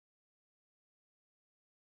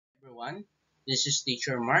Everyone, this is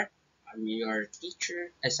Teacher Mark. I'm your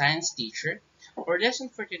teacher, a science teacher. Our lesson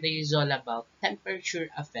for today is all about temperature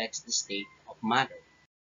affects the state of matter.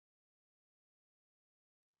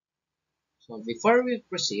 So before we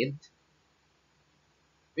proceed,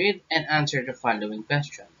 read and answer the following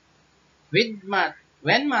question.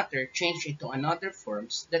 When matter changes into another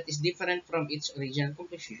forms that is different from its original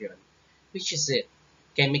composition, which is it?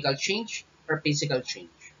 Chemical change or physical change?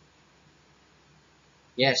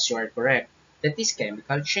 Yes, you are correct. That is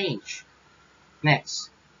chemical change. Next.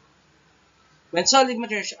 When solid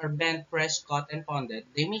materials are bent, pressed, cut, and pounded,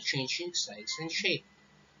 they may change in size and shape.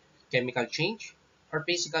 Chemical change or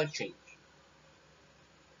physical change?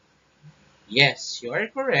 Yes, you are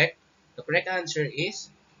correct. The correct answer is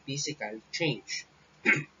physical change.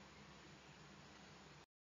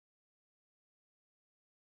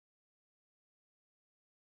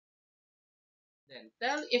 Then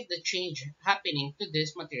tell if the change happening to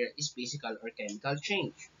this material is physical or chemical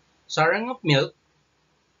change. Souring of milk?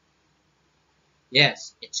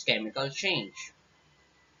 Yes, it's chemical change.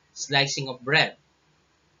 Slicing of bread?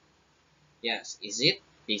 Yes, is it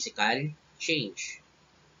physical change?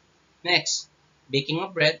 Next, baking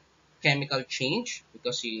of bread, chemical change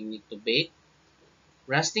because you need to bake.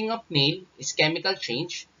 Rusting of nail is chemical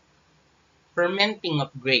change. Fermenting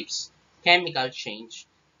of grapes, chemical change.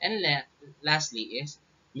 And lastly is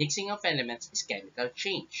mixing of elements is chemical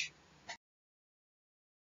change.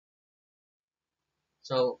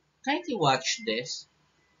 So kindly watch this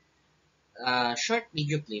short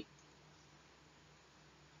video clip.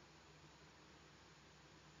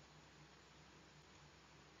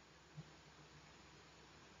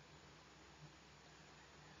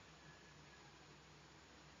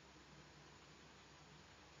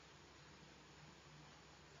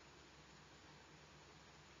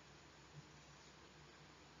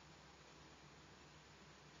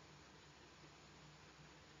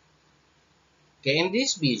 Okay, in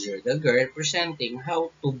this video, the girl presenting how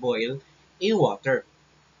to boil a water.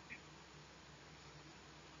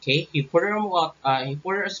 Okay, he pour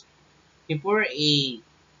a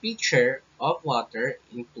pitcher of water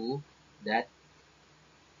into that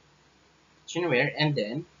tinware, and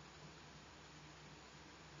then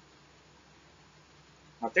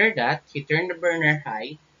after that, he turned the burner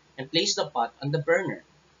high and placed the pot on the burner.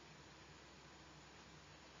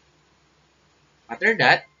 After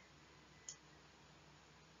that,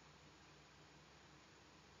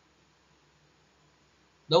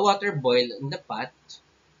 the water boiled in the pot,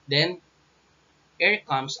 then air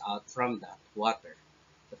comes out from that water.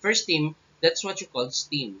 The first steam, that's what you call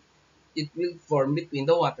steam. It will form between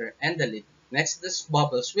the water and the lid. Next, the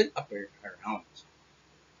bubbles will appear around.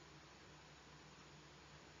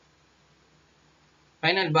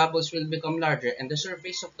 Final bubbles will become larger and the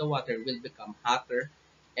surface of the water will become hotter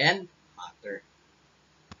and hotter.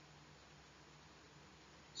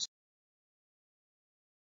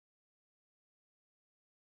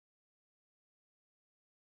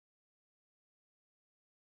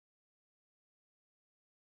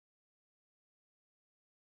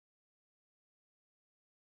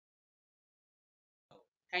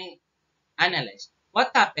 Can you analyze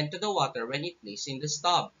what happened to the water when it placed in the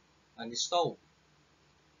stove on the stove?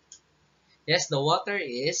 Yes, the water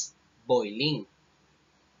is boiling.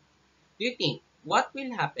 Do you think what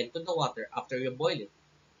will happen to the water after you boil it?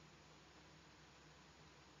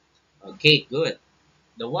 Okay, good.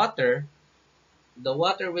 The water, the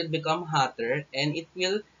water will become hotter and it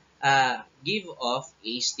will give off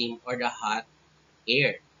a steam or the hot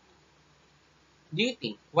air. Do you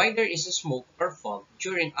think why there is a smoke or fog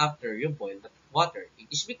during after you boil the water? It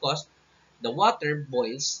is because the water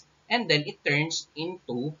boils and then it turns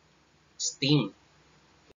into steam.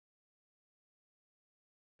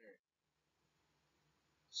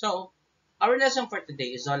 So, our lesson for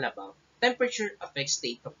today is all about temperature affects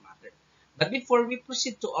state of matter. But before we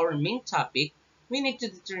proceed to our main topic, we need to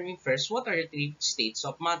determine first what are the three states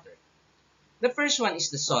of matter. The first one is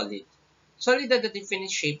the solid. Solid are the definite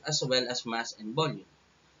shape as well as mass and volume.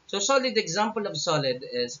 So solid example of solid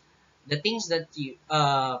is the things that you,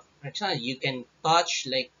 for example, you can touch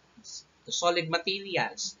like the solid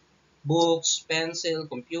materials, books, pencil,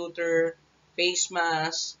 computer, face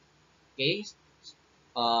mask, okay,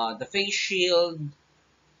 the face shield.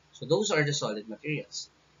 So those are the solid materials.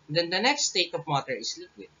 And then the next state of matter is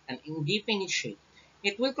liquid, an indefinite shape.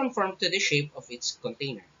 It will conform to the shape of its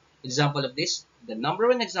container. Example of this, the number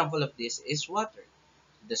one example of this is water,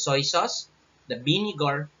 the soy sauce, the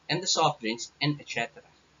vinegar, and the soft drinks, and etc.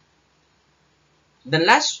 The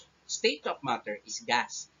last state of matter is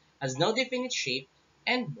gas, has no definite shape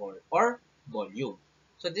and or volume.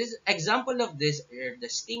 So this example of this are the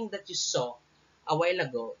sting that you saw a while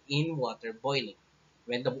ago in water boiling,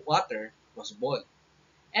 when the water was boiled.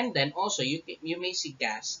 And then also you may see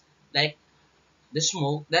gas like the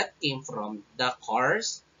smoke that came from the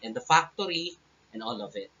cars and the factory and all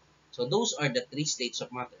of it. So those are the three states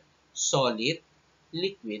of matter: solid,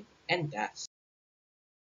 liquid, and gas.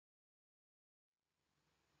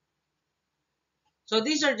 So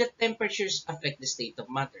these are the temperatures affect the state of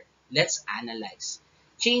matter. Let's analyze.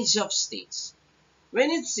 Change of states.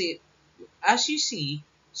 When it's as you see,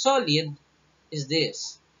 solid is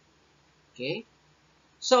this. Okay?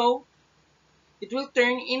 So it will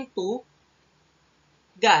turn into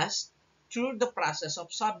gas through the process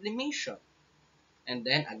of sublimation. And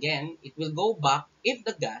then again, it will go back. If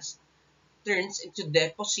the gas turns into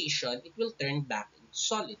deposition, it will turn back into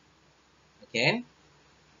solid. Again,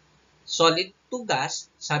 solid to gas,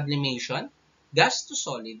 sublimation, gas to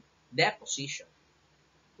solid, deposition.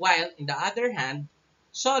 While in the other hand,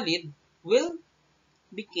 solid will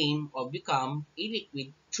become a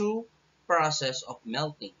liquid through process of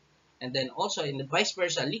melting. And then also in the vice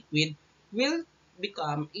versa, liquid will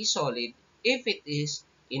become a solid if it is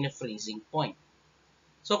in a freezing point.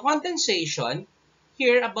 So condensation,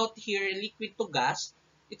 here liquid to gas,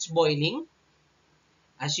 it's boiling.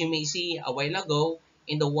 As you may see a while ago,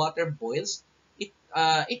 in the water boils,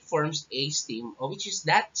 it forms a steam, which is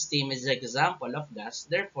that steam is an example of gas.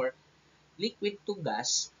 Therefore, liquid to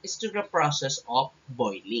gas is through the process of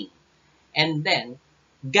boiling. And then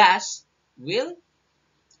gas will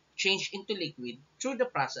change into liquid through the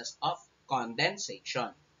process of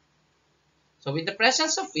condensation. So with the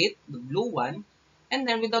presence of it, the blue one, and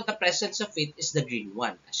then without the presence of it is the green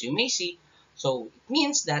one, as you may see. So it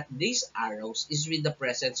means that these arrows is with the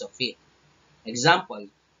presence of it. Example,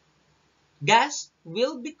 gas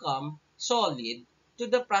will become solid to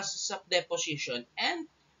the process of deposition and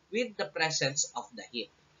with the presence of the heat,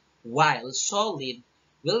 while solid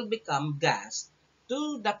will become gas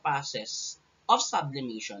to the process of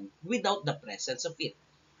sublimation without the presence of it.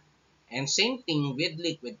 And same thing with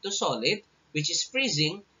liquid to solid, which is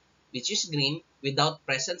freezing, which is green, without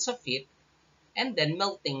presence of heat, and then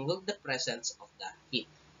melting with the presence of the heat.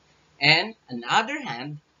 And on the other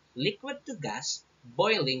hand, liquid to gas,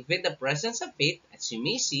 boiling with the presence of heat, as you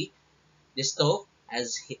may see, the stove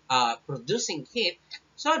as producing heat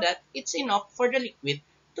so that it's enough for the liquid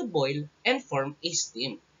to boil and form a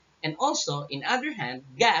steam. And also, in other hand,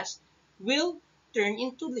 gas will turn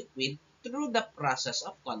into liquid through the process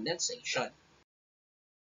of condensation.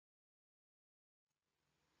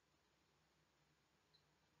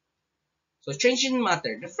 So change in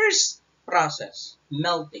matter. The first process,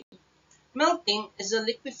 melting. Melting is a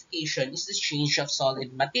liquefaction, is the change of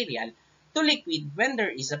solid material to liquid when there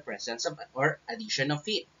is a presence of or addition of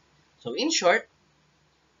heat. So in short,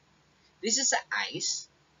 this is a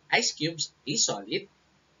ice cubes, a solid.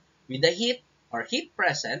 With the heat or heat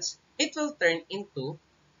presence, it will turn into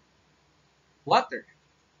water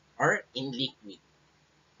or in liquid.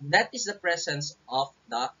 That is the presence of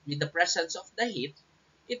with the presence of the heat,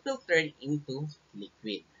 it will turn into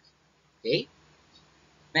liquid. Okay,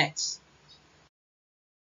 next.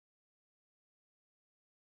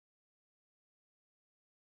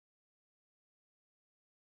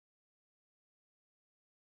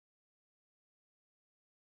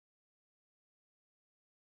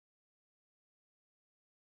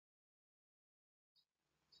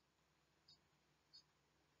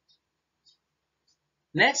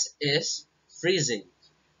 Next is freezing.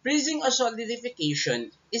 Freezing or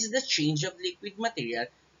solidification is the change of liquid material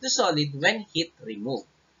to solid when heat removed.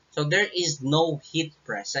 So there is no heat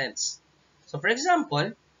presence. So for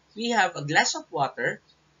example, we have a glass of water,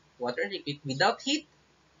 water liquid without heat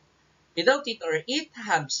or heat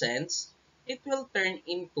absence, it will turn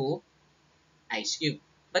into ice cube.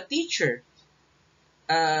 But teacher,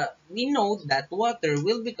 we know that water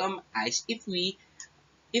will become ice if we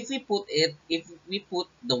put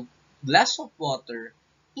the glass of water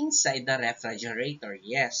inside the refrigerator.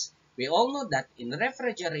 Yes, we all know that in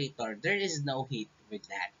refrigerator there is no heat with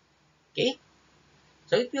that. Okay,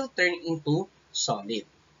 so it will turn into solid.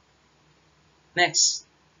 Next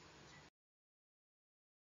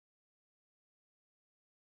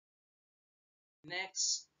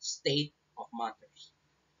state of matters.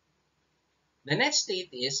 The next state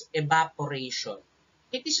is evaporation.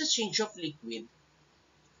 It is a change of liquid.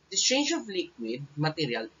 This change of liquid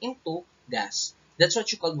material into gas. That's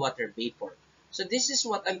what you call water vapor. So this is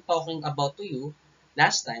what I'm talking about to you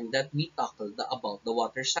last time that we tackled about the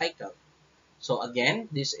water cycle. So again,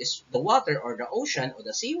 this is the water or the ocean or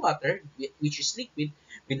the seawater, which is liquid,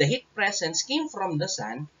 with the heat presence came from the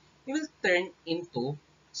sun, it will turn into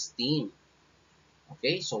steam.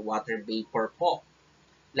 Okay, so water vapor po.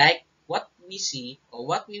 Like what we see or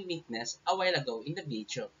what we witnessed a while ago in the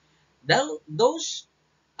video. Those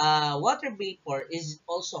water vapor is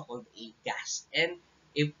also called a gas, and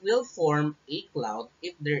it will form a cloud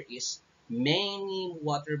if there is many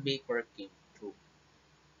water vapor came through.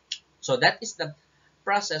 So that is the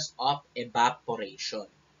process of evaporation.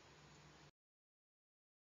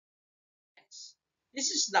 Next, this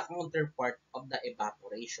is the counterpart of the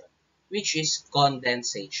evaporation, which is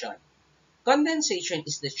condensation. Condensation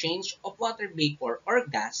is the change of water vapor or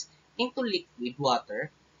gas into liquid water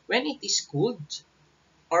when it is cooled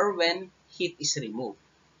or when heat is removed.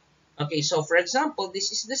 Okay, so for example,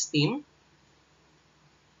 this is the steam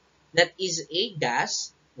that is a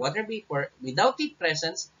gas, water vapor without heat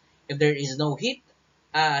presence. If there is no heat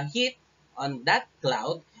on that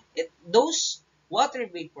cloud, those water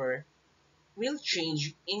vapor will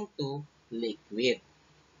change into liquid.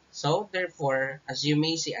 So therefore, as you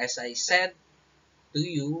may see, as I said to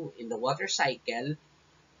you in the water cycle,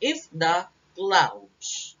 if the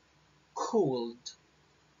clouds cooled,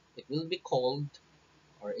 it will be cold,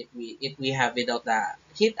 or if we have without the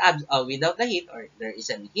heat, or there is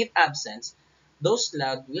an heat absence, those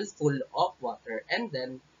clouds will full of water, and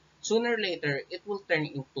then sooner or later it will turn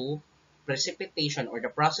into precipitation or the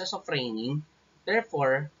process of raining.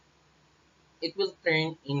 Therefore, it will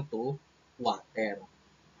turn into water.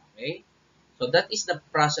 Okay, so that is the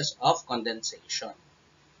process of condensation.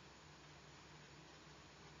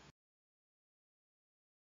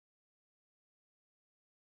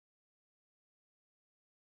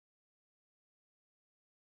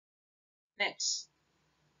 Next,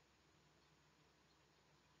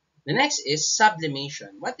 the next is sublimation.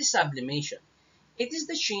 What is sublimation? It is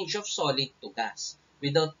the change of solid to gas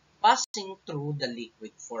without passing through the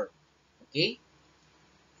liquid form. Okay?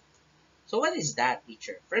 So what is that,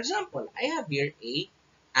 teacher? For example, I have here a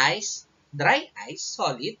dry ice,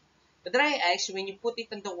 solid. The dry ice, when you put it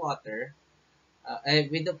in the water,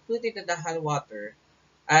 put it in the hot water,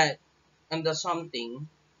 uh, on the something,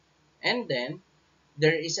 and then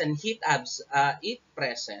there is an heat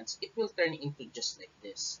presence, it will turn into just like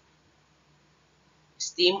this.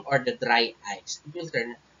 Steam or the dry ice. It will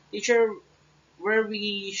turn. Teacher, where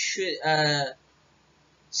we should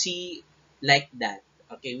see like that.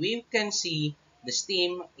 Okay, we can see the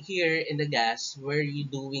steam here in the gas where you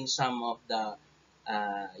doing some of the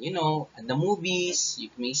the movies you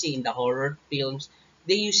may see in the horror films.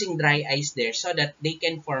 They using dry ice there so that they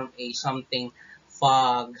can form a something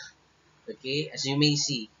fog. Okay, as you may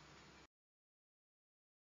see.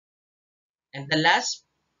 And the last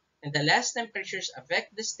temperatures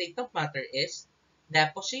affect the state of matter is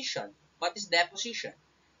deposition. What is deposition?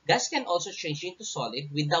 Gas can also change into solid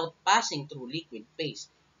without passing through liquid phase.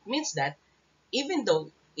 It means that even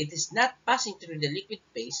though it is not passing through the liquid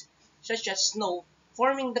phase, such as snow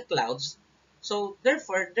forming the clouds, so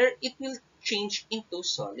therefore it will change into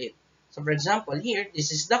solid. So for example, here,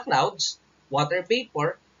 this is the clouds, water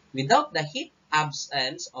vapor, without the heat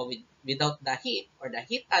absence or without the heat or the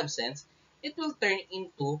heat absence, it will turn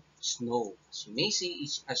into snow. As you may see,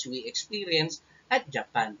 as we experience at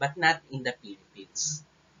Japan, but not in the Philippines.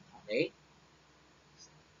 Okay?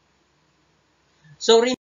 So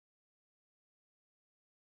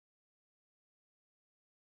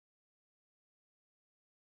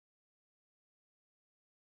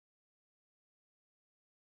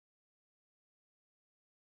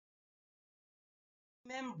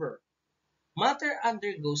remember, matter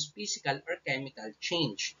undergoes physical or chemical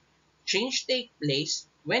change. Change takes place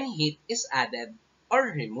when heat is added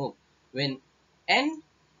or removed, when and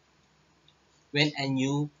when a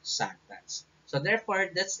new substance. So therefore,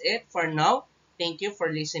 that's it for now. Thank you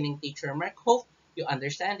for listening, Teacher Mark. Hope you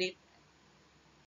understand it